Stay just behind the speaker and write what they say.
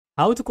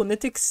How to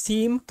connect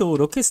Steam to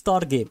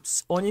Rockstar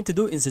games. All you need to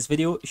do in this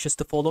video is just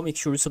to follow, make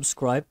sure you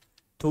subscribe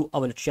to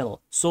our channel.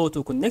 So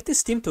to connect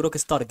Steam to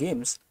Rockstar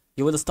games,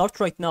 you will start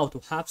right now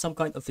to have some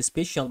kind of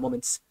special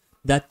moments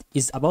that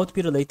is about to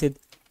be related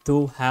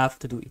to have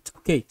to do it.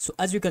 Okay, so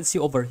as you can see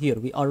over here,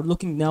 we are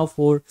looking now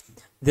for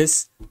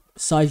this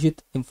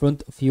site in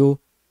front of you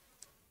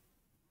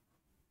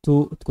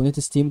to connect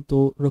Steam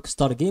to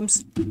Rockstar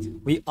games.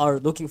 We are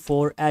looking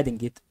for adding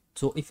it.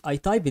 So if I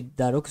type it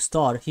the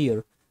Rockstar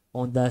here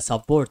on the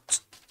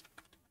support,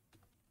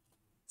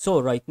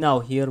 so right now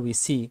here we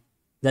see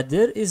that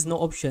there is no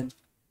option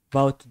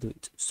about to do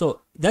it.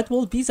 So that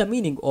will be the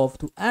meaning of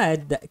to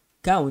add the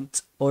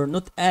account, or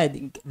not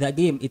adding the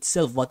game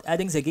itself but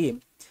adding the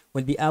game.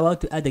 Will be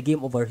allowed to add a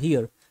game over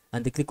here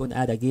and click on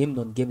add a game,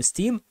 non-game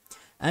Steam,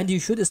 and you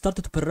should start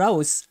to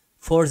browse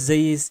for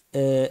these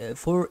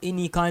for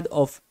any kind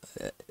of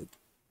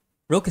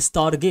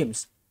Rockstar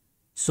games.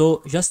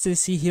 So just to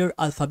see here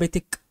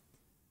alphabetic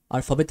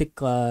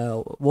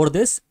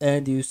words,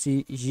 and you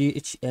see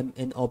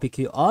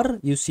GHMNOPQR,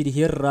 you see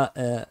here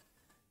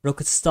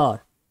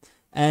Rockstar,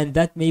 and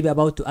that may be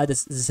about to add the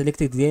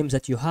selected games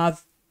that you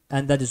have,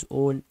 and that is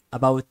all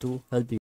about to help you.